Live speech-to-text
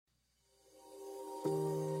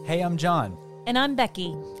Hey, I'm John. And I'm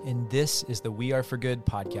Becky. And this is the We Are for Good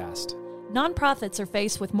podcast. Nonprofits are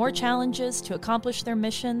faced with more challenges to accomplish their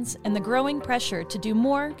missions and the growing pressure to do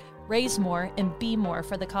more, raise more, and be more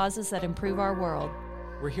for the causes that improve our world.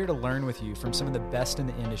 We're here to learn with you from some of the best in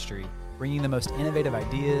the industry, bringing the most innovative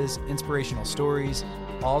ideas, inspirational stories,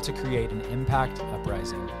 all to create an impact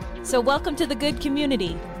uprising. So welcome to the good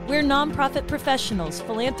community. We're nonprofit professionals,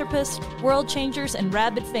 philanthropists, world changers, and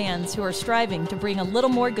rabid fans who are striving to bring a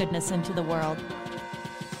little more goodness into the world.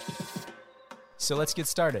 So let's get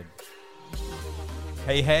started.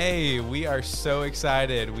 Hey, we are so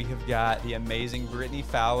excited. We have got the amazing Brittany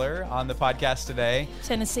Fowler on the podcast today.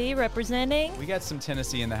 Tennessee representing. We got some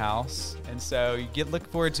Tennessee in the house. And so look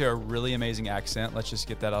forward to a really amazing accent. Let's just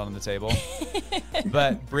get that out on the table.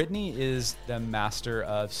 But Brittany is the master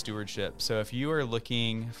of stewardship. So if you are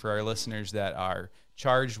looking for our listeners that are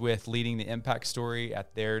charged with leading the impact story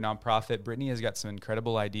at their nonprofit, Brittany has got some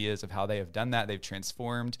incredible ideas of how they have done that. They've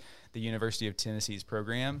transformed the University of Tennessee's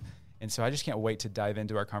program. And so I just can't wait to dive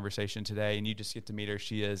into our conversation today, and you just get to meet her.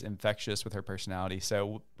 She is infectious with her personality.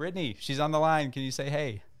 So Brittany, she's on the line. Can you say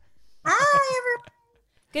hey? Hi, everyone.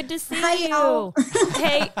 Good to see Hi, you. y'all.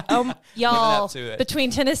 Hey, y'all, between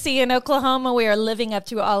Tennessee and Oklahoma, we are living up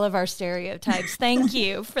to all of our stereotypes. Thank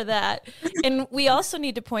you for that. And we also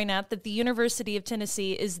need to point out that the University of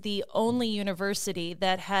Tennessee is the only university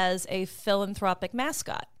that has a philanthropic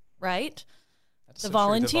mascot, right? The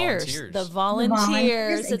volunteers. It's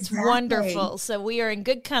exactly. Wonderful. So we are in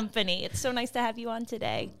good company. It's so nice to have you on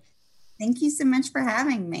today. Thank you so much for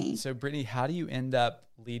having me. So Brittany, how do you end up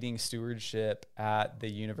leading stewardship at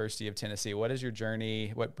the University of Tennessee? What is your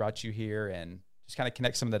journey? What brought you here? And just kind of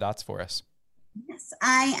connect some of the dots for us. Yes,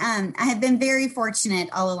 I have been very fortunate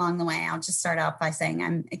all along the way. I'll just start out by saying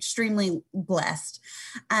I'm extremely blessed.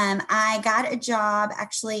 I got a job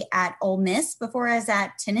actually at Ole Miss before I was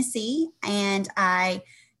at Tennessee, and I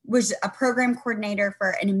was a program coordinator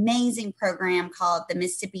for an amazing program called the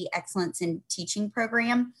Mississippi Excellence in Teaching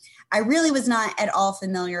Program. I really was not at all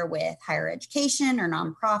familiar with higher education or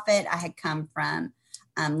nonprofit. I had come from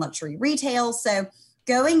luxury retail, so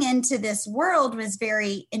going into this world was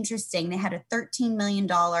very interesting. They had a $13 million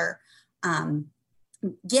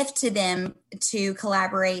gift to them to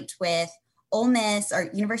collaborate with Ole Miss or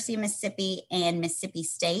University of Mississippi and Mississippi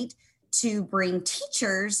State to bring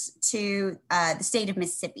teachers to the state of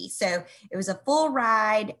Mississippi. So it was a full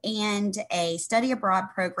ride and a study abroad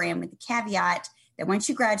program with the caveat that once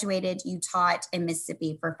you graduated, you taught in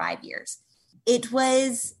Mississippi for 5 years. It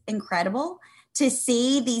was incredible to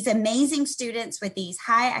see these amazing students with these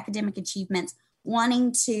high academic achievements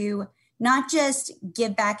wanting to not just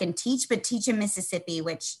give back and teach, but teach in Mississippi,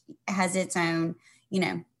 which has its own,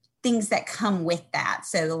 things that come with that.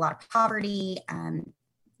 So a lot of poverty,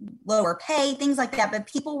 lower pay, things like that. But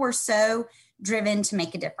people were so driven to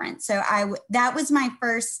make a difference. So that was my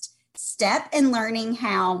first step in learning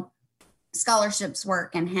how scholarships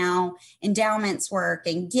work and how endowments work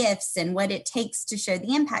and gifts and what it takes to show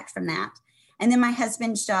the impact from that. And then my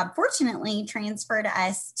husband's job, fortunately, transferred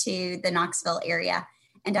us to the Knoxville area.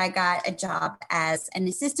 And I got a job as an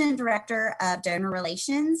assistant director of donor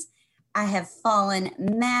relations. I have fallen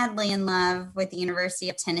madly in love with the University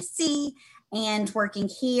of Tennessee and working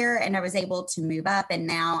here. And I was able to move up. And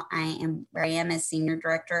now I am where I am as senior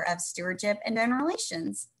director of stewardship and donor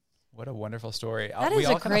relations. What a wonderful story. That we is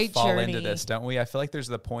all a kind great of fall journey. into this, don't we? I feel like there's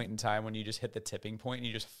the point in time when you just hit the tipping point and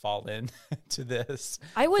you just fall into this.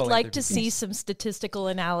 I would like to see some statistical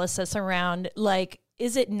analysis around,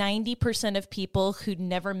 is it 90% of people who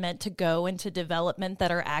never meant to go into development that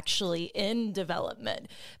are actually in development?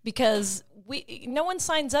 Because no one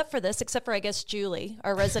signs up for this except for, I guess, Julie,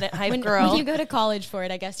 our resident hype girl. When you go to college for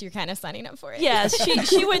it, I guess you're kind of signing up for it. Yes,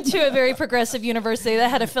 she went to a very progressive university that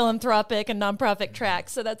had a philanthropic and nonprofit track,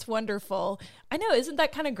 so that's wonderful. I know, isn't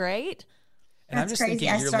that kind of great? And That's I'm just crazy.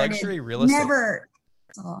 thinking your luxury real estate.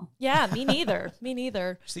 Yeah, me neither.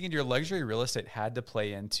 Just thinking your luxury real estate had to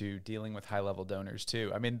play into dealing with high-level donors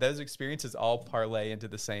too. I mean, those experiences all parlay into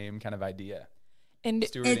the same kind of idea. And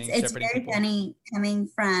it's very funny coming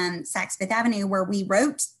from Saks Fifth Avenue, where we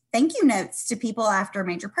wrote thank you notes to people after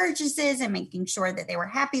major purchases and making sure that they were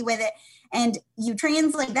happy with it. And you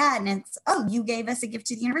translate that and it's, oh, you gave us a gift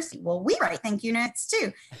to the university. Well, we write thank you notes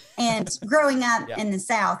too. And growing up in the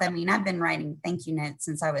South, I mean, I've been writing thank you notes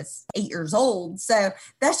since I was 8 years old. So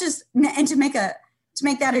that's just, and to make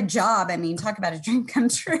that a job, I mean, talk about a dream come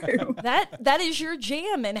true. That is your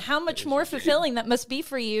jam, and how much more fulfilling that must be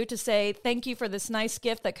for you to say thank you for this nice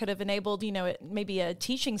gift that could have enabled, maybe a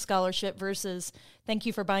teaching scholarship versus thank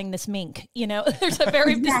you for buying this mink. There's a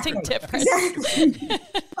very distinct difference. Exactly.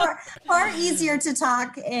 or far easier to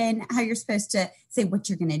talk and how you're supposed to say what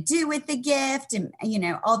you're going to do with the gift and,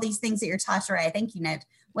 all these things that you're taught to write a thank you note.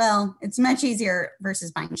 Well, it's much easier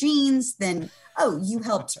versus buying jeans than, you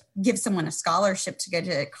helped give someone a scholarship to go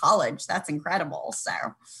to college. That's incredible. So,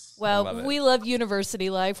 well, we love university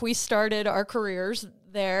life. We started our careers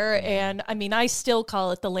there. And I still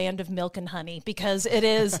call it the land of milk and honey because it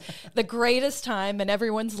is the greatest time in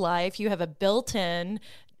everyone's life. You have a built-in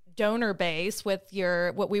donor base with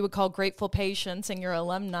your what we would call grateful patients and your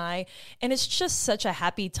alumni, and it's just such a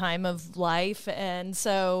happy time of life. And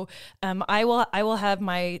so I will have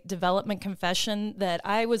my development confession that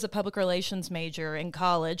I was a public relations major in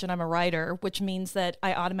college and I'm a writer, which means that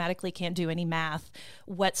I automatically can't do any math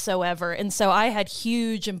whatsoever. And so I had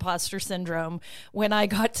huge imposter syndrome when I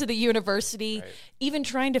got to the university, right. Even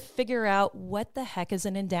trying to figure out what the heck is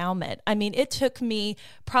an endowment. It took me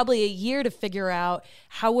probably a year to figure out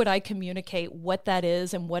how would I communicate what that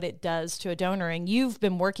is and what it does to a donor. And you've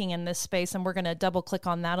been working in this space, and we're going to double click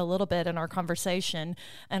on that a little bit in our conversation.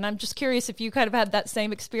 And I'm just curious if you kind of had that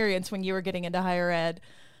same experience when you were getting into higher ed.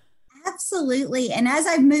 Absolutely. And as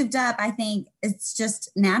I've moved up, I think it's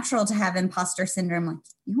just natural to have imposter syndrome. Like,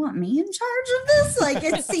 you want me in charge of this? Like,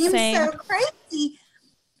 it seems so crazy.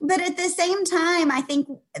 But at the same time, I think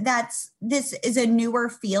this is a newer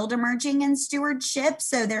field emerging in stewardship.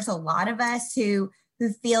 So there's a lot of us who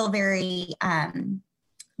feel very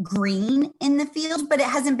green in the field, but it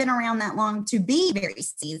hasn't been around that long to be very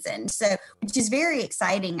seasoned. So, which is very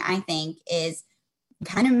exciting, I think, is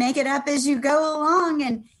kind of make it up as you go along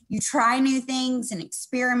and you try new things and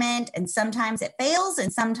experiment. And sometimes it fails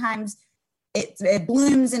and sometimes it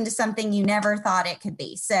blooms into something you never thought it could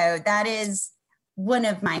be. So that is one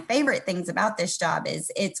of my favorite things about this job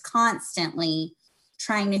is it's constantly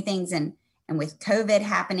trying new things. And with COVID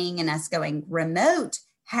happening and us going remote,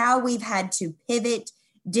 how we've had to pivot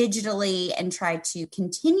digitally and try to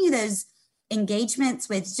continue those engagements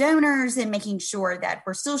with donors and making sure that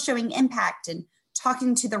we're still showing impact and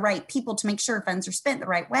talking to the right people to make sure funds are spent the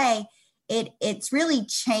right way. It's really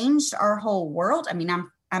changed our whole world.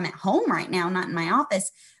 I'm at home right now, not in my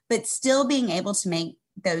office, but still being able to make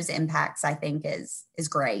those impacts, I think is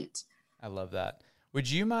great. I love that. Would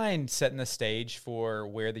you mind setting the stage for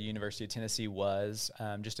where the University of Tennessee was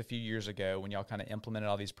just a few years ago when y'all kind of implemented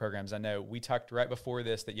all these programs? I know we talked right before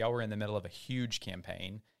this that y'all were in the middle of a huge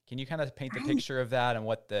campaign. Can you kind of paint the picture of that and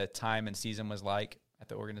what the time and season was like at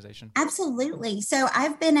the organization? Absolutely. So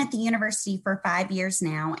I've been at the university for 5 years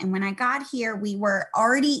now. And when I got here, we were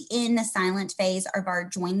already in the silent phase of our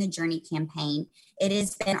Join the Journey campaign. It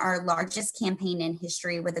has been our largest campaign in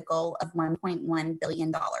history with a goal of $1.1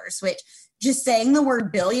 billion, which just saying the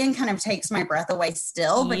word billion kind of takes my breath away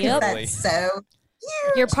still because that's so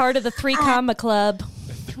huge. You're part of the 3 comma club.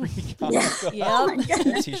 Yeah. Yep. Oh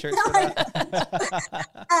T-shirts for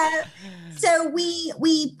that. So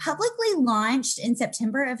we publicly launched in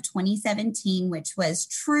September of 2017, which was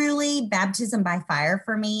truly baptism by fire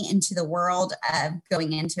for me into the world of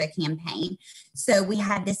going into a campaign. So we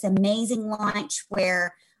had this amazing launch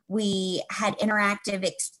where we had interactive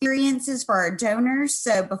experiences for our donors.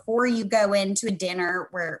 So before you go into a dinner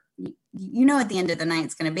where at the end of the night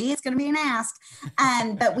it's going to be an ask.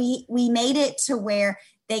 But we made it to where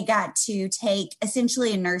they got to take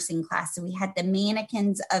essentially a nursing class. So we had the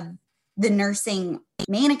mannequins of the nursing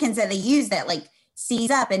mannequins that they use that like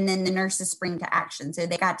seize up and then the nurses spring to action. So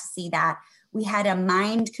they got to see that. We had a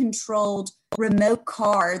mind-controlled remote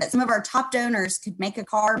car that some of our top donors could make a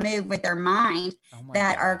car move with their mind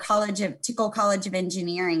that our Tickle College of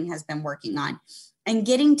Engineering has been working on. And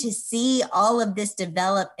getting to see all of this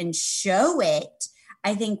develop and show it,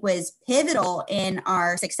 I think was pivotal in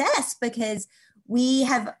our success because we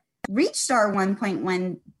have reached our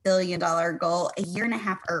 $1.1 billion goal a year and a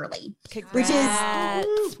half early. Congrats. Which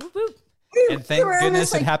is... And thank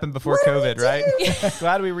goodness it happened before COVID, right?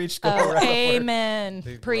 Glad we reached goal right amen.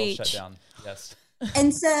 Before the Preach. world shut down. Yes.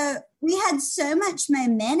 And so we had so much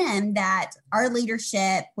momentum that our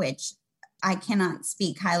leadership, which I cannot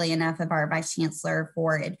speak highly enough of our vice chancellor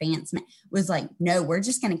for advancement, was like, no, we're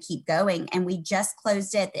just going to keep going. And we just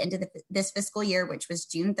closed it at the end of this fiscal year, which was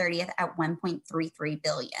June 30th at $1.33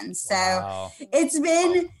 billion. So It's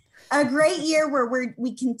been a great year where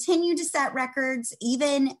we continue to set records,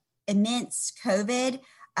 even amidst COVID.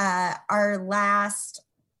 Our last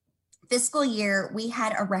fiscal year, we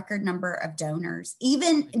had a record number of donors,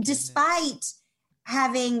 even despite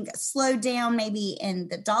having slowed down maybe in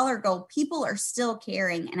the dollar goal, people are still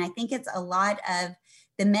caring. And I think it's a lot of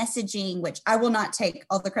the messaging, which I will not take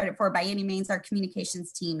all the credit for by any means, our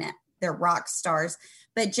communications team, they're rock stars,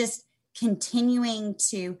 but just continuing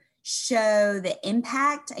to show the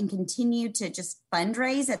impact and continue to just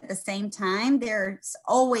fundraise at the same time, there's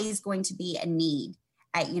always going to be a need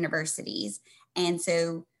at universities. And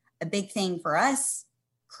so a big thing for us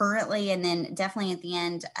currently, and then definitely at the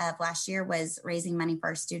end of last year, was raising money for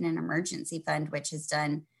our Student Emergency Fund, which has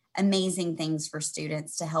done amazing things for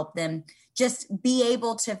students to help them just be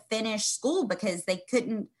able to finish school because they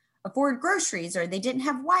couldn't afford groceries or they didn't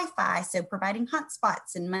have Wi-Fi. So providing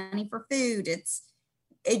hotspots and money for food,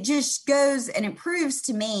 it just goes and it proves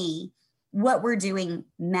to me what we're doing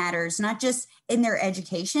matters, not just in their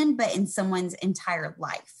education, but in someone's entire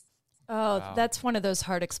life. Oh, Wow. That's one of those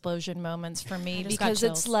heart explosion moments for me because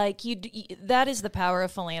it's like that is the power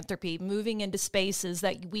of philanthropy, moving into spaces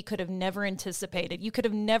that we could have never anticipated. You could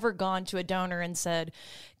have never gone to a donor and said,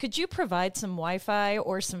 could you provide some Wi-Fi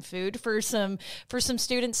or some food for some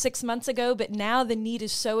students 6 months ago? But now the need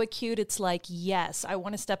is so acute. It's like, yes, I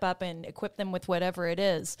want to step up and equip them with whatever it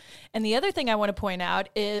is. And the other thing I want to point out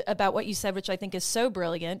about what you said, which I think is so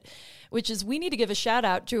brilliant, which is we need to give a shout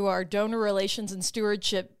out to our donor relations and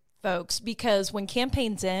stewardship folks, because when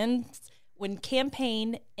campaign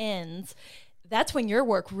ends, that's when your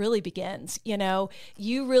work really begins. You know,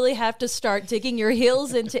 you really have to start digging your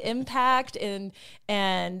heels into impact and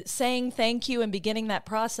saying thank you and beginning that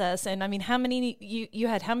process. And I mean, how many you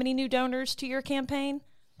had how many new donors to your campaign?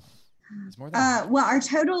 It's more than Well, our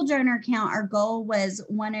total donor count, our goal was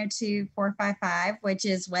 102,455, which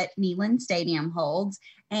is what Neyland Stadium holds.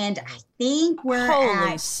 And I think we're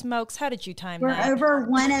Holy smokes, how did you time that? We're over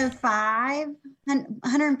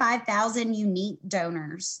 105,000 unique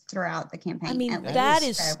donors throughout the campaign. I mean, that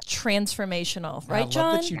is transformational, right, John?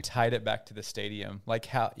 I love that you tied it back to the stadium. Like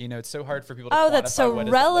how, it's so hard for people to that's so what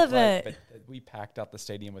relevant. like, but we packed out the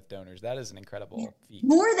stadium with donors. That is an incredible feat.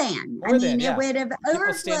 More than. It would have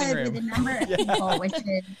overflowed with the number of people, which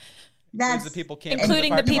is... That's the people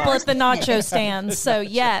including the people at the nacho stands. So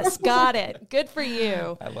yes, got it. Good for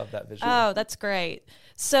you. I love that visual. Oh, that's great.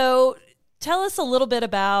 So tell us a little bit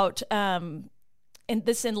about in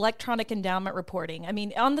this electronic endowment reporting. I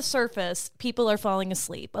mean, on the surface, people are falling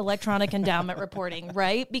asleep. Electronic endowment reporting,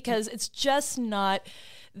 right? Because it's just not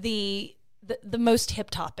the most hip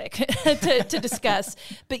topic to discuss.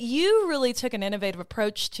 But you really took an innovative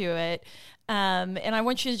approach to it. And I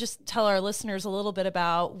want you to just tell our listeners a little bit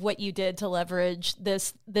about what you did to leverage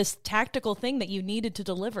this tactical thing that you needed to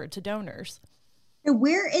deliver to donors. So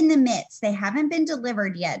we're in the midst. They haven't been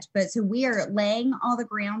delivered yet, but so we are laying all the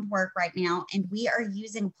groundwork right now, and we are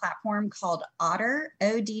using a platform called Otter,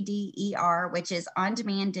 ODDER, which is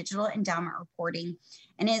On-Demand Digital Endowment Reporting,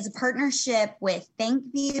 and is a partnership with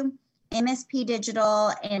ThankView, MSP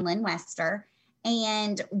Digital, and Lynn Wester.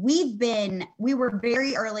 And we were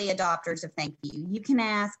very early adopters of ThankView. You can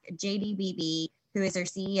ask JDBB, who is our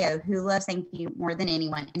CEO, who loves ThankView more than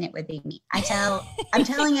anyone, and it would be me. I'm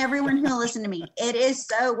telling everyone who will listen to me, it is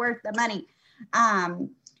so worth the money.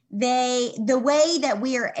 The way that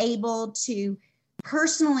we are able to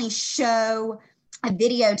personally show a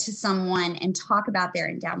video to someone and talk about their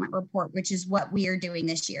endowment report, which is what we are doing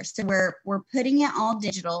this year. So we're putting it all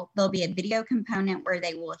digital. There'll be a video component where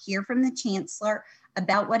they will hear from the chancellor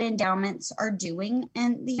about what endowments are doing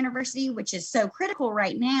in the university, which is so critical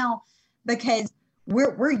right now because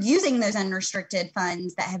we're using those unrestricted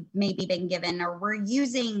funds that have maybe been given, or we're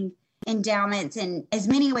using endowments in as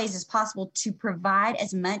many ways as possible to provide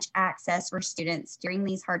as much access for students during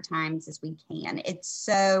these hard times as we can. It's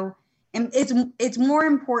more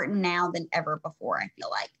important now than ever before, I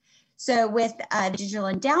feel like. So with digital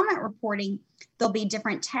endowment reporting, there'll be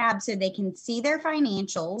different tabs so they can see their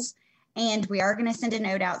financials. And we are going to send a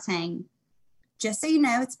note out saying, just so you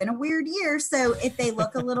know, it's been a weird year. So if they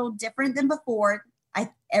look a little different than before,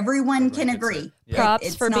 everyone can agree. Yeah.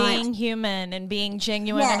 Props for being human and being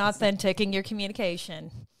genuine and authentic in your communication.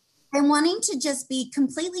 And wanting to just be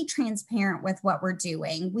completely transparent with what we're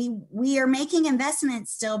doing. We are making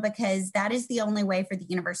investments still because that is the only way for the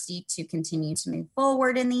university to continue to move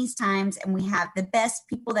forward in these times. And we have the best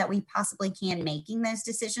people that we possibly can making those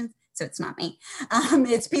decisions. So it's not me.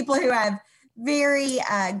 It's people who have very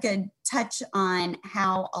good touch on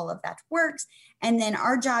how all of that works. And then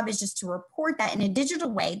our job is just to report that in a digital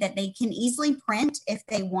way that they can easily print if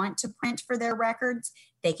they want to print for their records.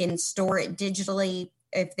 They can store it digitally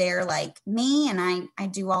if they're like me, and I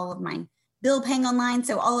do all of my bill paying online.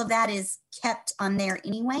 So all of that is kept on there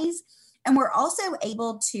anyways. And we're also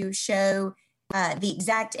able to show the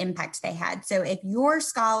exact impact they had. So if your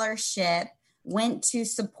scholarship went to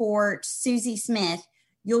support Susie Smith,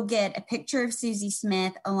 you'll get a picture of Susie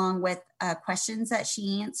Smith along with questions that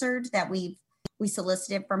she answered that we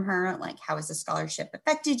solicited from her, like how has the scholarship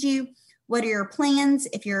affected you? what are your plans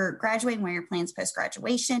if you're graduating, what are your plans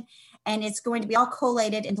post-graduation? And it's going to be all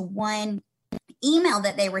collated into one email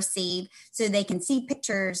that they receive, so they can see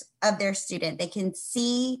pictures of their student. They can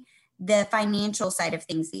see the financial side of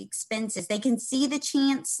things, the expenses. They can see the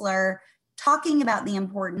chancellor talking about the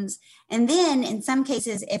importance. And then in some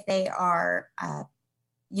cases, if they are,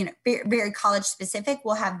 very, very college specific,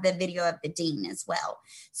 we'll have the video of the dean as well.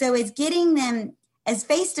 So it's getting them as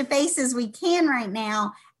face-to-face as we can right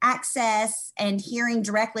now, access and hearing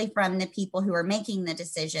directly from the people who are making the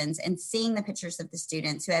decisions and seeing the pictures of the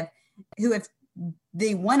students who have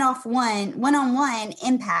the one-on-one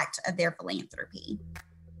impact of their philanthropy.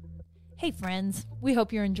 Hey friends, we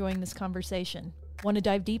hope you're enjoying this conversation. Want to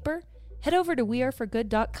dive deeper? Head over to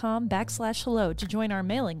weareforgood.com/hello to join our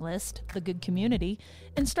mailing list, the Good Community,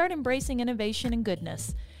 and start embracing innovation and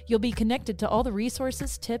goodness. You'll be connected to all the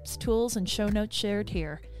resources, tips, tools, and show notes shared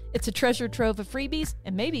here. It's a treasure trove of freebies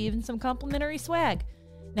and maybe even some complimentary swag.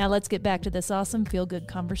 Now let's get back to this awesome feel-good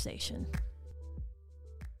conversation.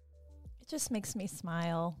 It just makes me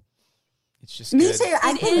smile. It's just me good. too.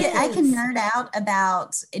 I can nerd out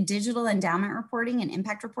about digital endowment reporting and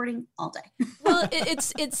impact reporting all day. Well,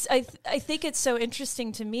 I think it's so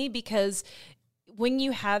interesting to me because when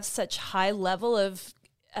you have such high level of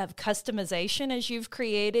customization as you've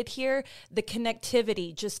created here, the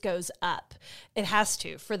connectivity just goes up. It has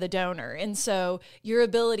to for the donor. And so your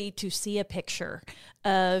ability to see a picture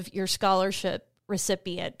of your scholarship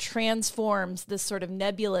recipient transforms this sort of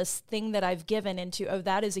nebulous thing that I've given into, oh,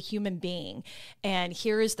 that is a human being and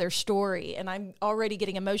here is their story. And I'm already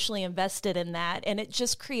getting emotionally invested in that. And it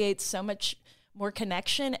just creates so much more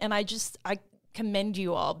connection. And I commend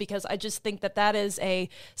you all because I just think that is a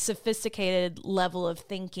sophisticated level of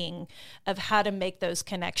thinking of how to make those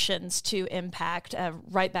connections to impact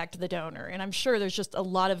right back to the donor. And I'm sure there's just a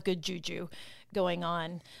lot of good juju going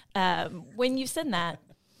on when you send that.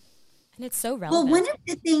 And it's so relevant. Well, one of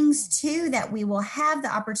the things too that we will have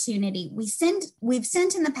the opportunity, we've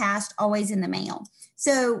sent in the past always in the mail.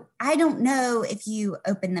 So I don't know if you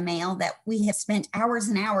open the mail that we have spent hours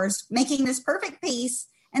and hours making this perfect piece,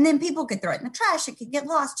 and then people could throw it in the trash. It could get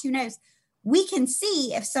lost. Who knows? We can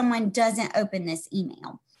see if someone doesn't open this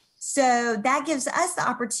email. So that gives us the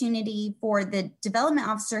opportunity for the development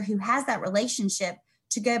officer who has that relationship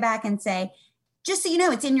to go back and say, just so you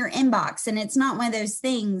know, it's in your inbox. And it's not one of those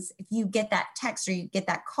things, if you get that text or you get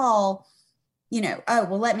that call, oh,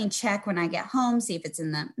 well, let me check when I get home, see if it's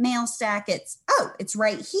in the mail stack. It's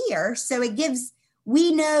right here. So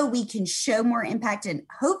we know we can show more impact and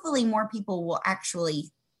hopefully more people will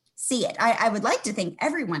actually see it. I would like to think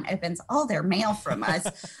everyone opens all their mail from us,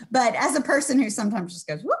 but as a person who sometimes just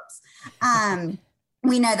goes, whoops,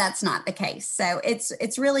 we know that's not the case. So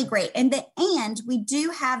it's really great. And we do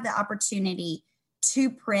have the opportunity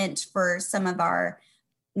to print for some of our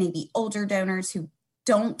maybe older donors who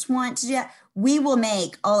don't want to do that. We will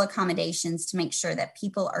make all accommodations to make sure that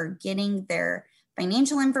people are getting their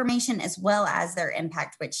financial information as well as their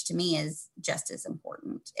impact, which to me is just as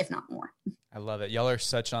important, if not more. I love it. Y'all are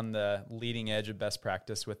such on the leading edge of best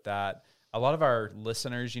practice with that. A lot of our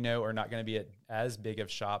listeners, are not going to be at as big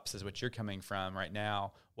of shops as what you're coming from right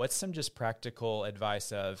now. What's some just practical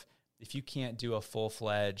advice of, if you can't do a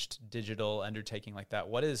full-fledged digital undertaking like that,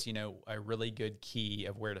 what is, a really good key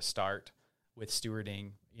of where to start with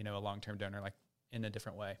stewarding, a long-term donor like in a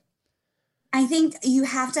different way? I think you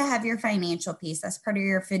have to have your financial piece. That's part of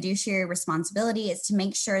your fiduciary responsibility, is to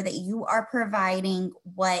make sure that you are providing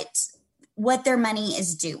what their money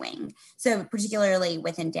is doing. So particularly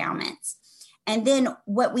with endowments. And then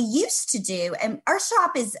what we used to do, and our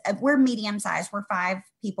shop we're medium sized. We're 5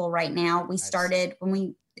 people right now. We started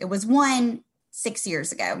it was 1 6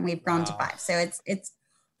 years ago, and we've grown to 5. So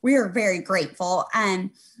we are very grateful.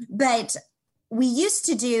 But we used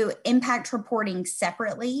to do impact reporting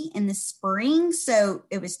separately in the spring. So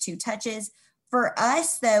it was 2 touches. For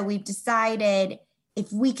us, though, we've decided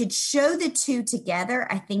if we could show the 2 together,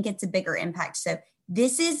 I think it's a bigger impact. So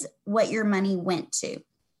this is what your money went to.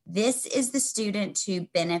 This is the student who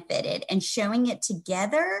benefited, and showing it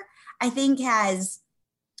together, I think has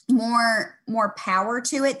more power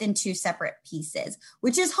to it than 2 separate pieces,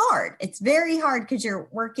 which is hard. It's very hard because you're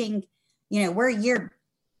working, we're a year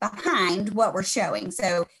behind what we're showing.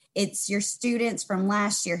 So it's your students from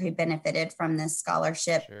last year who benefited from this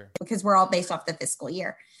scholarship, because we're all based off the fiscal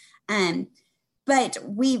year. But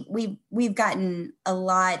we've gotten a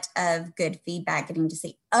lot of good feedback, getting to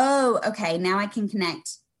see, oh, okay, now I can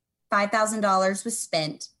connect. $5,000 was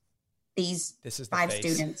spent. These 5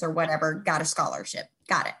 students or whatever got a scholarship.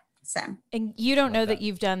 Got it. So, and you don't know that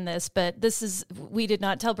you've done this, but we did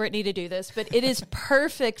not tell Brittany to do this, but it is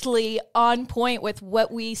perfectly on point with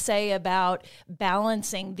what we say about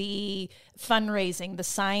balancing the fundraising, the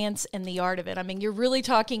science and the art of it. I mean, you're really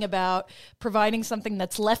talking about providing something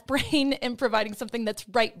that's left brain and providing something that's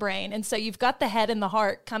right brain. And so you've got the head and the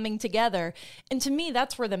heart coming together. And to me,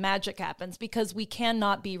 that's where the magic happens, because we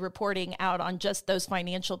cannot be reporting out on just those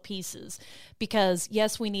financial pieces, because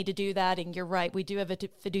yes, we need to do that. And you're right. We do have a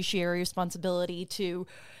fiduciary responsibility to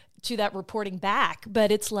that reporting back,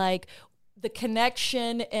 but it's like, the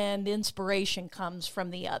connection and the inspiration comes from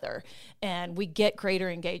the other, and we get greater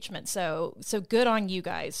engagement. So good on you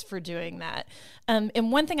guys for doing that. And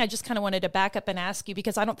one thing I just kind of wanted to back up and ask you,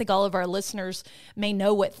 because I don't think all of our listeners may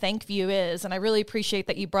know what ThankView is. And I really appreciate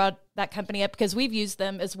that you brought that company up, because we've used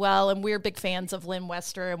them as well. And we're big fans of Lynn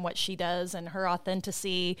Wester and what she does and her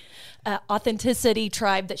authenticity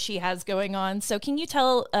tribe that she has going on. So can you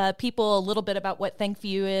tell people a little bit about what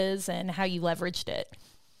ThankView is and how you leveraged it?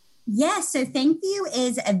 Yes. So ThankView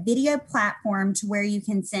is a video platform to where you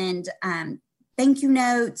can send thank you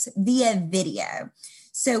notes via video.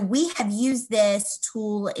 So we have used this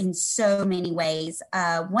tool in so many ways.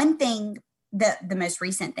 One thing, the most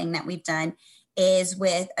recent thing that we've done is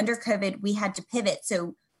under COVID, we had to pivot.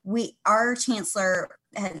 So our chancellor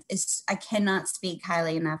I cannot speak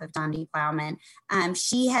highly enough of Dondi Plowman.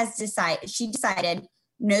 She decided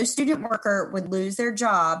no student worker would lose their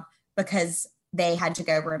job because they had to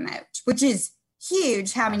go remote, which is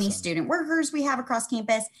huge. How many student workers we have across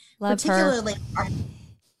campus, particularly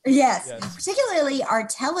our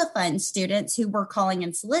telefund students who were calling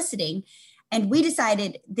and soliciting. And we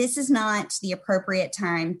decided this is not the appropriate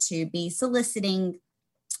time to be soliciting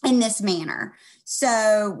in this manner.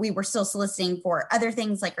 So we were still soliciting for other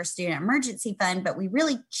things like our student emergency fund, but we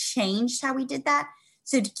really changed how we did that.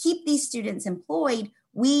 So to keep these students employed,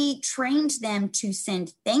 we trained them to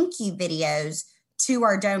send thank you videos to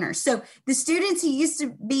our donors. So the students who used to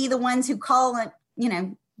be the ones who call and,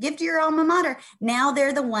 give to your alma mater, now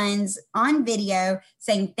they're the ones on video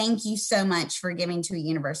saying, thank you so much for giving to a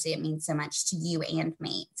university. It means so much to you and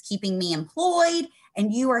me. It's keeping me employed,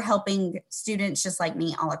 and you are helping students just like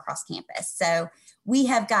me all across campus. So we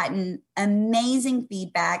have gotten amazing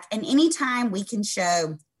feedback. And anytime we can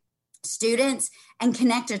show students and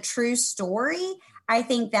connect a true story, I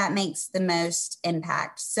think that makes the most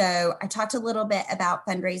impact. So I talked a little bit about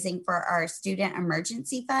fundraising for our student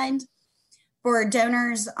emergency fund. For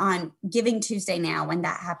donors on Giving Tuesday Now, when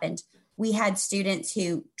that happened, we had students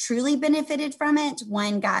who truly benefited from it.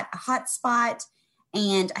 One got a hotspot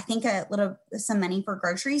and I think some money for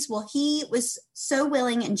groceries. Well, he was so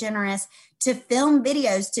willing and generous to film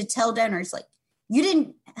videos to tell donors, like, you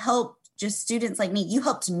didn't help just students like me. You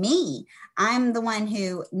helped me. I'm the one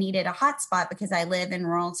who needed a hotspot because I live in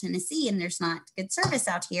rural Tennessee and there's not good service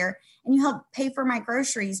out here. And you helped pay for my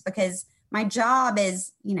groceries because my job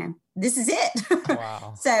is, this is it.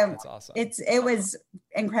 Wow. So that's awesome. It was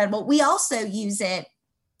incredible. We also use it.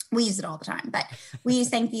 We use it all the time, but we use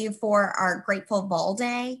ThankView for our Grateful Vol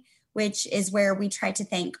Day, which is where we try to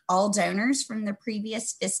thank all donors from the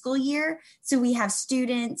previous fiscal year. So we have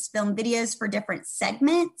students film videos for different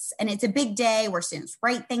segments, and it's a big day where students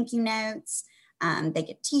write thank you notes. They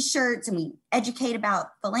get t-shirts, and we educate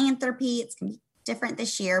about philanthropy. It's going to be different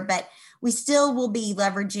this year, but we still will be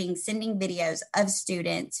leveraging sending videos of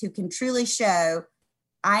students who can truly show,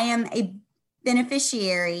 I am a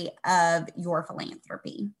beneficiary of your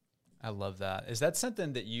philanthropy. I love that. Is that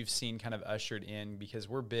something that you've seen kind of ushered in? Because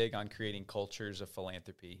we're big on creating cultures of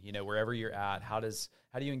philanthropy. Wherever you're at, how do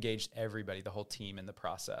you engage everybody, the whole team in the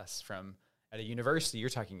process? From at a university, you're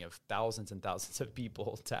talking of thousands and thousands of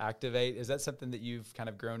people to activate. Is that something that you've kind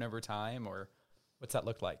of grown over time, or what's that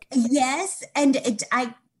look like? Yes. And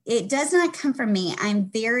it does not come from me. I'm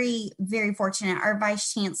very, very fortunate. Our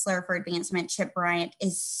Vice Chancellor for Advancement, Chip Bryant,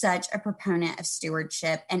 is such a proponent of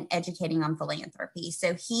stewardship and educating on philanthropy.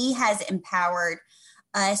 So he has empowered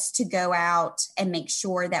us to go out and make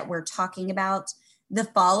sure that we're talking about the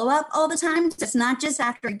follow-up all the time. So it's not just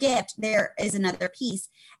after a gift, there is another piece.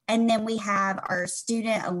 And then we have our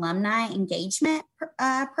student alumni engagement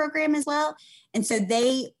program as well. And so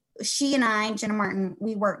she and I, Jenna Martin,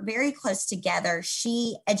 we work very close together.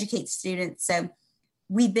 She educates students. So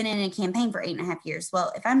we've been in a campaign for 8.5 years.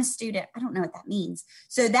 Well, if I'm a student, I don't know what that means.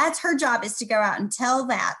 So that's her job, is to go out and tell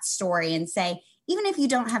that story and say, even if you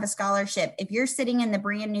don't have a scholarship, if you're sitting in the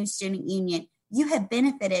brand new student union, you have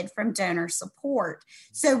benefited from donor support.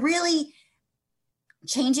 So really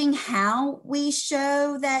changing how we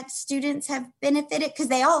show that students have benefited, because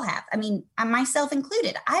they all have. I mean, myself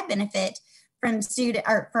included, I benefit from student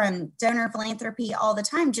or from donor philanthropy all the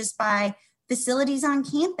time, just by facilities on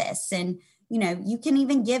campus. And, you can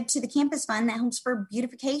even give to the campus fund that helps for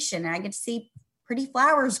beautification. And I get to see pretty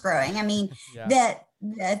flowers growing. I mean,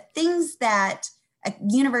 the things that a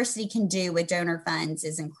university can do with donor funds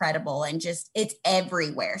is incredible, and just it's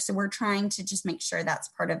everywhere. So we're trying to just make sure that's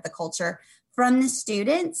part of the culture from the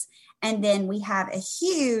students. And then we have a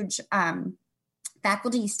huge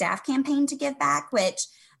faculty staff campaign to give back, which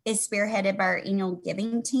is spearheaded by our annual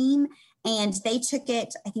giving team. And they took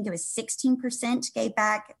it, I think it was 16% gave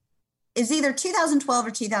back. It was either 2012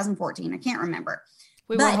 or 2014. I can't remember.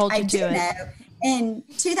 We won't hold you to it. Know, in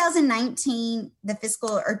 2019, the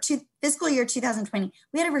fiscal year 2020,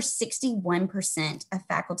 we had over 61% of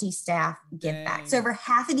faculty staff give back. So over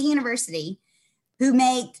half of the university who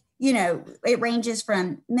make, it ranges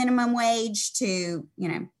from minimum wage to,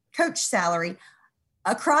 coach salary.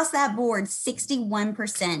 Across that board,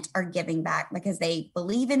 61% are giving back because they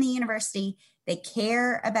believe in the university, they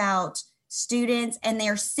care about students, and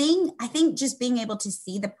they're seeing, I think, just being able to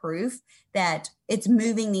see the proof that it's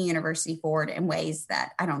moving the university forward in ways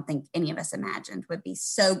that I don't think any of us imagined would be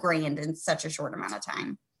so grand in such a short amount of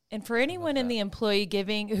time. And for anyone in the employee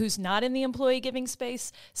giving who's not in the employee giving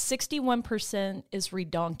space, 61% is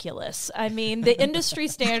redonkulous. I mean, the industry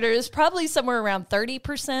standard is probably somewhere around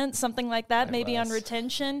 30%, something like that, maybe on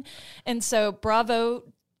retention. And so bravo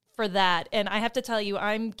for that. And I have to tell you,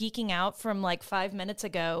 I'm geeking out from like 5 minutes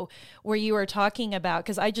ago where you were talking about,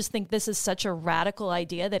 because I just think this is such a radical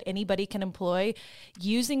idea that anybody can employ,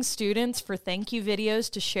 using students for thank you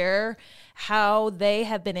videos to share how they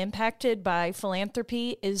have been impacted by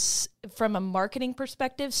philanthropy is, from a marketing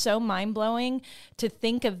perspective, so mind-blowing to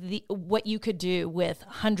think of what you could do with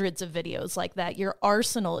hundreds of videos like that. Your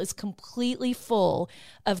arsenal is completely full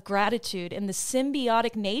of gratitude and the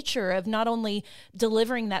symbiotic nature of not only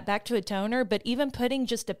delivering that back to a donor, but even putting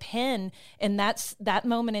just a pin in that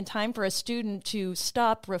moment in time for a student to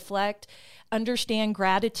stop, reflect, understand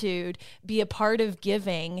gratitude, be a part of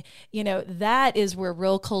giving. That is where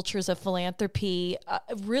real cultures of philanthropy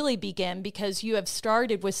really begin, because you have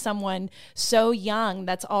started with someone so young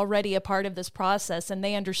that's already a part of this process, and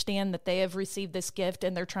they understand that they have received this gift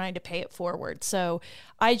and they're trying to pay it forward. So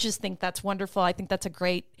I just think that's wonderful. I think that's a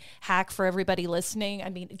great hack for everybody listening. I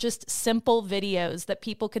mean, just simple videos that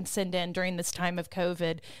people can send in during this time of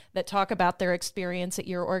COVID that talk about their experience at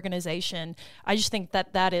your organization. I just think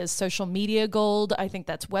that is social media gold. I think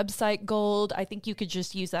that's website gold. I think you could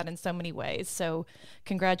just use that in so many ways. So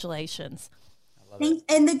congratulations.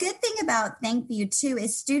 And the good thing about ThankView too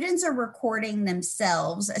is students are recording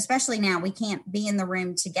themselves, especially now we can't be in the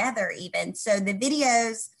room together even. So the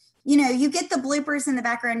videos, you get the bloopers in the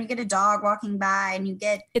background, you get a dog walking by, and you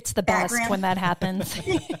get it's the best when that happens.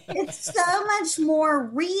 It's so much more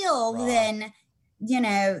real than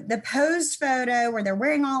the posed photo where they're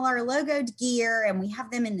wearing all our logoed gear and we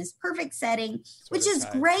have them in this perfect setting, which is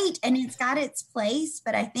great. And it's got its place.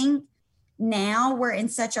 But I think now we're in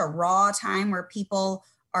such a raw time where people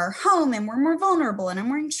are home and we're more vulnerable, and I'm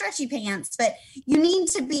wearing stretchy pants, but you need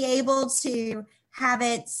to be able to have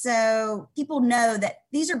it so people know that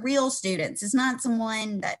these are real students. It's not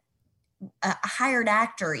someone that a hired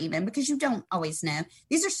actor even, because you don't always know.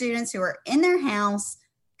 These are students who are in their house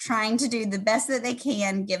trying to do the best that they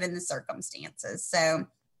can given the circumstances. So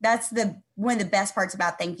that's one of the best parts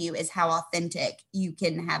about ThankView is how authentic you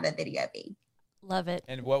can have a video be. Love it.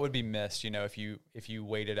 And what would be missed, if you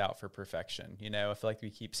waited out for perfection, I feel like we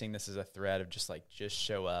keep seeing this as a thread of just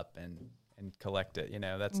show up and collect it.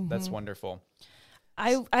 That's wonderful.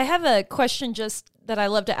 I have a question just that I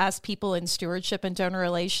love to ask people in stewardship and donor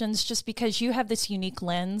relations, just because you have this unique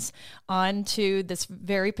lens onto this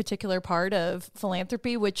very particular part of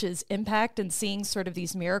philanthropy, which is impact and seeing sort of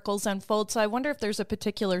these miracles unfold. So I wonder if there's a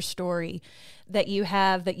particular story that you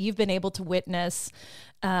have that you've been able to witness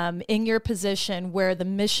in your position where the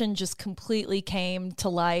mission just completely came to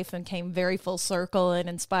life and came very full circle and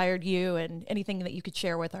inspired you, and anything that you could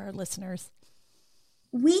share with our listeners.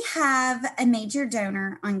 We have a major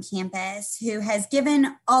donor on campus who has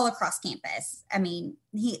given all across campus. I mean,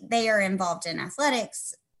 they are involved in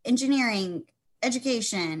athletics, engineering,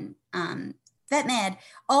 education, vet med,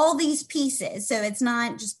 all these pieces. So it's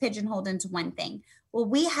not just pigeonholed into one thing. Well,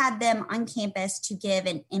 we had them on campus to give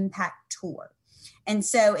an impact tour. And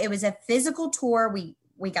so it was a physical tour.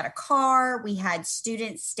 We got a car. We had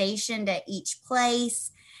students stationed at each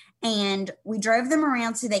place. And we drove them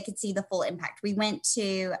around so they could see the full impact. We went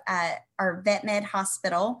to our vet med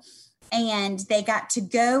hospital, and they got to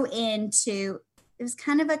go into, it was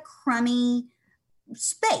kind of a crummy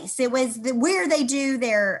space. It was where they do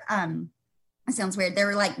their it sounds weird. They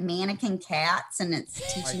were like mannequin cats, and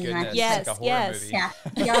it's teaching you how to yes, like a yes. movie. Yeah.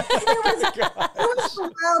 It was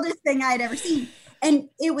the wildest thing I'd ever seen. And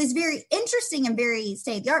it was very interesting and very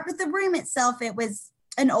state of the art. But the room itself, it was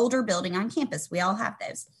an older building on campus. We all have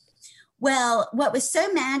those. Well, what was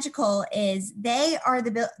so magical is they are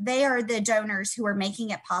the donors who are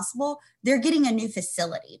making it possible. They're getting a new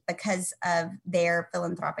facility because of their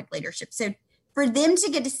philanthropic leadership. So for them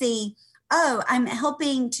to get to see, oh, I'm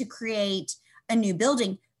helping to create a new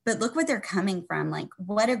building, but look what they're coming from. Like,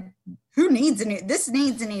 this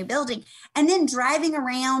needs a new building. And then driving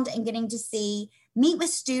around and getting to meet with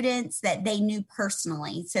students that they knew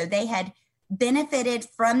personally. So they had benefited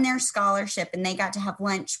from their scholarship, and they got to have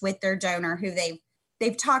lunch with their donor who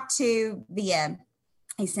they've talked to via,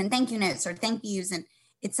 they send thank you notes or thank yous. And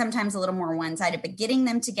it's sometimes a little more one-sided, but getting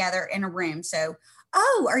them together in a room. So,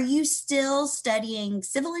 oh, are you still studying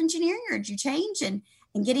civil engineering, or did you change? And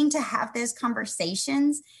getting to have those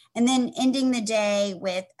conversations, and then ending the day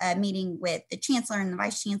with a meeting with the chancellor and the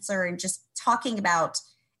vice chancellor, and just talking about,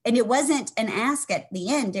 and it wasn't an ask at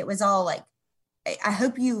the end. It was all like, I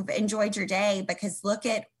hope you've enjoyed your day, because look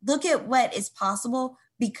at what is possible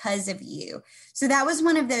because of you. So that was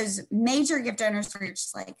one of those major gift donors where you're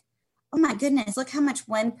just like, oh my goodness, look how much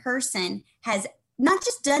one person has not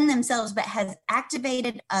just done themselves, but has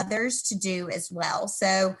activated others to do as well.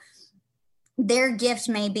 So their gift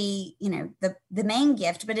may be, the main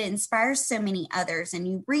gift, but it inspires so many others, and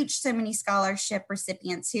you reach so many scholarship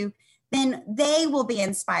recipients who then they will be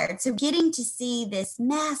inspired. So getting to see this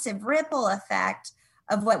massive ripple effect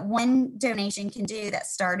of what one donation can do, that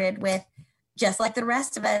started with, just like the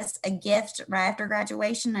rest of us, a gift right after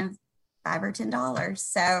graduation of $5 or $10.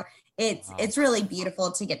 So it's really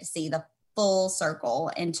beautiful to get to see the full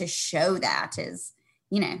circle, and to show that is,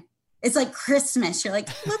 it's like Christmas. You're like,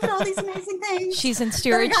 look at all these amazing things. She's in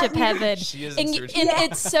stewardship heaven. She is in stewardship. And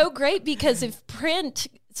it's so great, because if print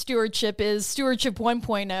stewardship is stewardship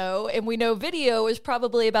 1.0, and we know video is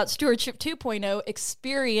probably about stewardship 2.0,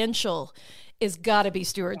 experiential is got to be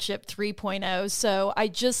stewardship 3.0. So I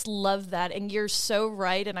just love that. And you're so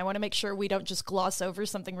right. And I want to make sure we don't just gloss over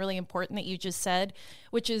something really important that you just said,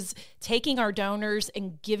 which is taking our donors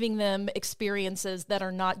and giving them experiences that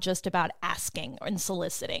are not just about asking and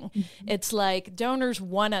soliciting. Mm-hmm. It's like donors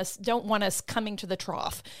don't want us coming to the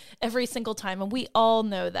trough every single time. And we all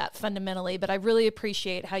know that fundamentally, but I really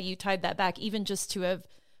appreciate how you tied that back, even just to a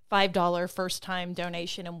 $5 first time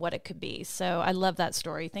donation and what it could be. So I love that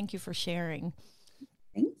story. Thank you for sharing.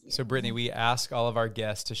 Thank you. So Brittany, we ask all of our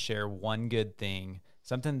guests to share one good thing,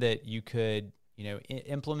 something that you could,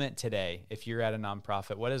 implement today. If you're at a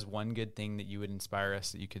nonprofit, what is one good thing that you would inspire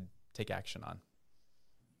us that you could take action on?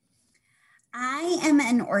 I am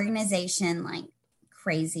an organization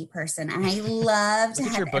crazy person. I love to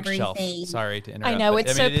have everything. Sorry to interrupt. I know,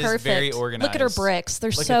 it's so it perfect. Very organized. Look at her bricks.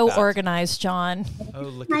 They're so organized, John. Oh,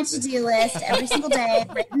 look my to-do list every single day,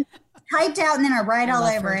 typed out, and then I write all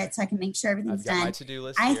over it so I can make sure everything's done. My to-do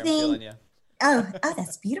list. I'm feeling you. Oh,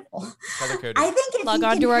 that's beautiful. Color-coded. I think if log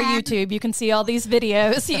on to our YouTube, you can see all these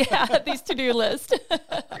videos. Yeah, these to-do lists.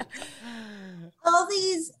 All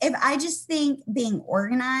these, if I just think being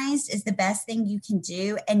organized is the best thing you can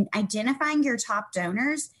do, and identifying your top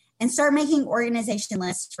donors and start making organization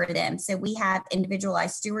lists for them. So we have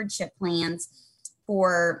individualized stewardship plans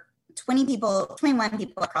for 21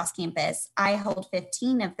 people across campus. I hold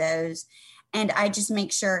 15 of those, and I just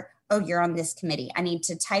make sure, oh, you're on this committee. I need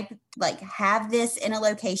to have this in a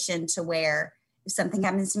location to where if something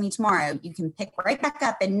happens to me tomorrow, you can pick right back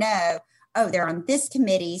up and know, oh, they're on this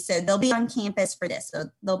committee, so they'll be on campus for this. So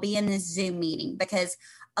they'll be in this Zoom meeting, because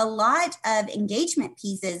a lot of engagement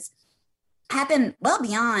pieces happen well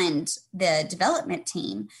beyond the development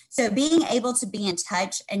team. So being able to be in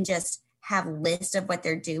touch and just have a list of what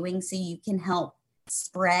they're doing, so you can help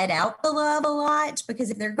spread out the love a lot,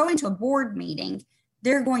 because if they're going to a board meeting,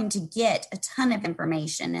 they're going to get a ton of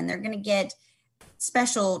information, and they're going to get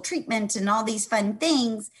special treatment and all these fun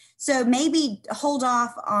things. So maybe hold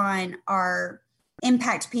off on our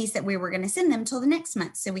impact piece that we were going to send them till the next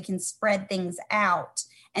month, so we can spread things out.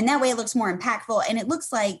 And that way it looks more impactful, and it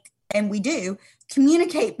looks like, and we do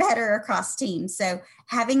communicate better across teams. So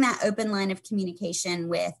having that open line of communication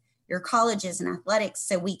with your colleges and athletics,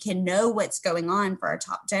 so we can know what's going on for our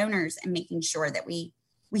top donors, and making sure that we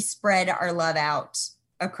spread our love out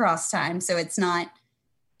across time. So it's not,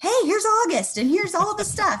 hey, here's August and here's all the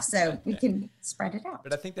stuff, so we can spread it out.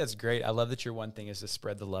 But I think that's great. I love that your one thing is to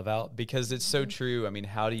spread the love out, because it's so true. I mean,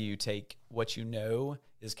 how do you take what you know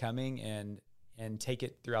is coming and take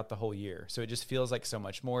it throughout the whole year? So it just feels like so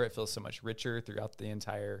much more. It feels so much richer throughout the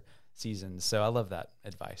entire seasons. So I love that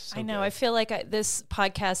advice. So I know. good. I feel like this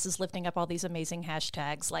podcast is lifting up all these amazing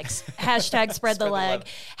hashtags, like hashtag spread the leg,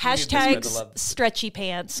 hashtag stretchy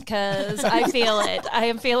pants, because I feel it. I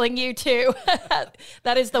am feeling you too.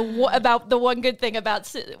 That is about the one good thing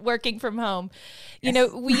about working from home. You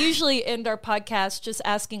know, we usually end our podcast just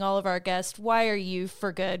asking all of our guests, why are you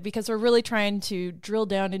for good? Because we're really trying to drill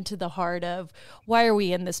down into the heart of why are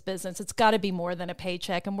we in this business? It's got to be more than a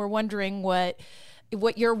paycheck. And we're wondering what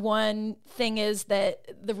your one thing is, that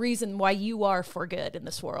the reason why you are for good in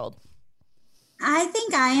this world. I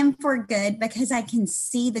think I am for good because I can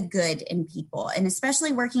see the good in people. And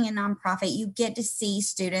especially working in nonprofit, you get to see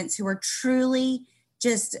students who are truly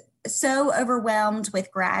just so overwhelmed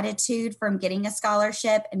with gratitude from getting a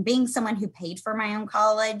scholarship. And being someone who paid for my own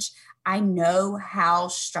college, I know how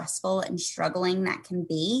stressful and struggling that can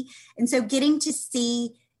be. And so getting to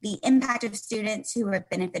see the impact of students who have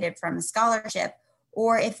benefited from a scholarship,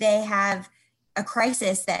 or if they have a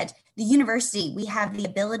crisis, that the university, we have the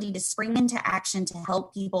ability to spring into action to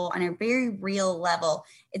help people on a very real level.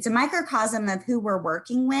 It's a microcosm of who we're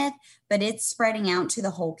working with, but it's spreading out to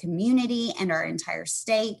the whole community and our entire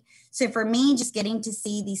state. So for me, just getting to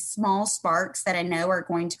see these small sparks that I know are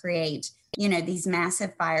going to create, you know, these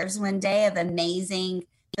massive fires one day of amazing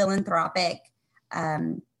philanthropic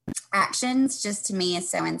actions, just to me is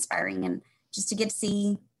so inspiring. And just to get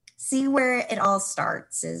to see where it all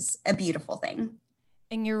starts is a beautiful thing.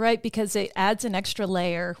 And you're right, because it adds an extra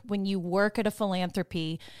layer when you work at a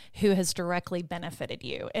philanthropy who has directly benefited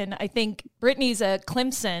you. And I think Brittany's a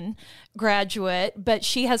Clemson graduate, but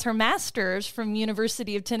she has her master's from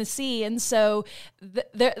University of Tennessee. And so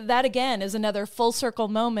that again is another full circle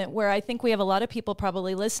moment where I think we have a lot of people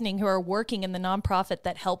probably listening who are working in the nonprofit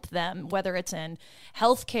that help them, whether it's in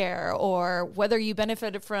healthcare or whether you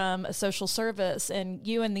benefited from a social service, and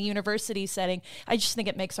you in the university setting. I just think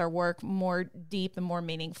it makes our work more deep and more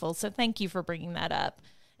meaningful. So thank you for bringing that up.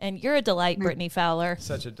 And you're a delight, Brittany Fowler.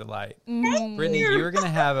 Such a delight. Brittany, you were going to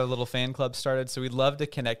have a little fan club started, so we'd love to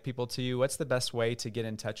connect people to you. What's the best way to get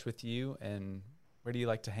in touch with you, and where do you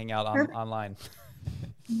like to hang out online?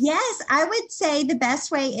 Yes, I would say the best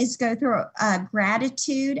way is go through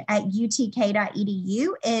gratitude@utk.edu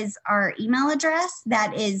is our email address.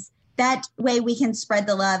 That way we can spread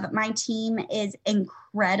the love. My team is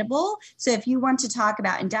incredible. So if you want to talk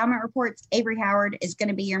about endowment reports, Avery Howard is going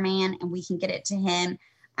to be your man, and we can get it to him.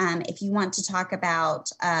 If you want to talk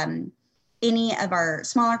about any of our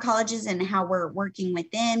smaller colleges and how we're working with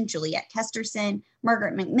them, Juliet Kesterson,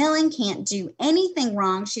 Margaret McMillan can't do anything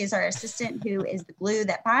wrong. She is our assistant who is the glue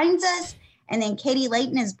that binds us. And then Katie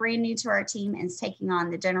Layton is brand new to our team and is taking on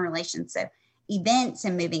the general relations. So events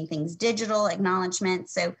and moving things digital,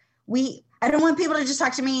 acknowledgments. So I don't want people to just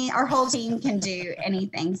talk to me. Our whole team can do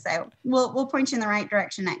anything. So we'll point you in the right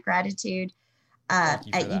direction at gratitude at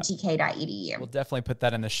utk.edu. We'll definitely put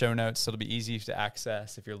that in the show notes, so it'll be easy to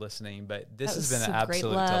access if you're listening. But this has been an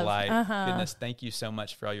absolute delight. Goodness, thank you so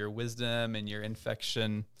much for all your wisdom and your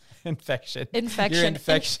infection. Your infection.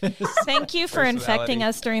 Thank you for infecting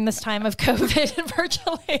us during this time of COVID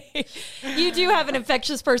virtually. You do have an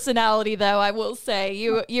infectious personality, though. I will say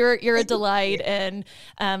you're a delight, and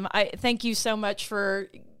I thank you so much for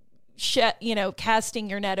casting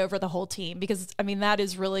your net over the whole team, because I mean that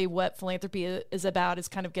is really what philanthropy is about, is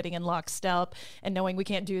kind of getting in lockstep and knowing we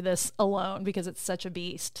can't do this alone because it's such a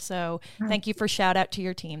beast. So thank you for shout out to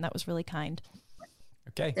your team. That was really kind.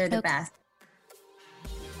 Okay. They're the best.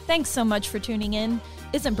 Thanks so much for tuning in.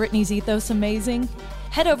 Isn't Brittany's ethos amazing?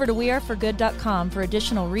 Head over to weareforgood.com for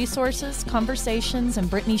additional resources, conversations, and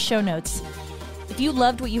Brittany's show notes. If you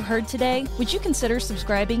loved what you heard today, would you consider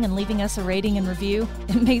subscribing and leaving us a rating and review?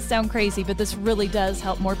 It may sound crazy, but this really does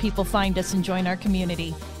help more people find us and join our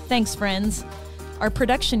community. Thanks, friends. Our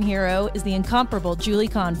production hero is the incomparable Julie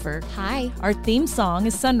Confer. Hi. Our theme song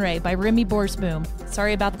is Sunray by Remy Borsboom.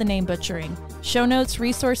 Sorry about the name butchering. Show notes,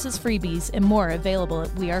 resources, freebies, and more available at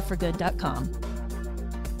weareforgood.com.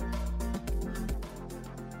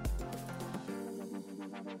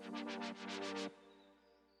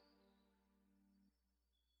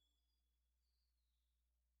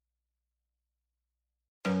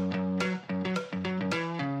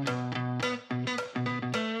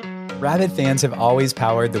 Rabid fans have always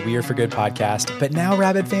powered the We Are For Good podcast, but now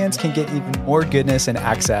Rabid fans can get even more goodness and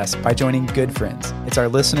access by joining Good Friends. It's our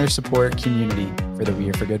listener support community for the We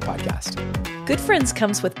Are For Good podcast. Good Friends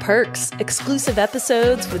comes with perks, exclusive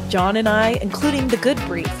episodes with John and I, including The Good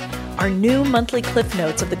Brief, our new monthly cliff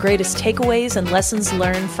notes of the greatest takeaways and lessons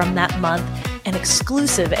learned from that month, and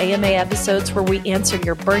exclusive AMA episodes where we answer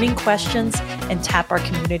your burning questions and tap our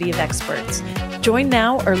community of experts. Join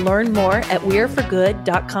now or learn more at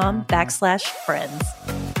weareforgood.com/friends.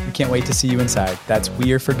 We can't wait to see you inside. That's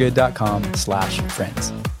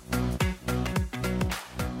weareforgood.com/friends.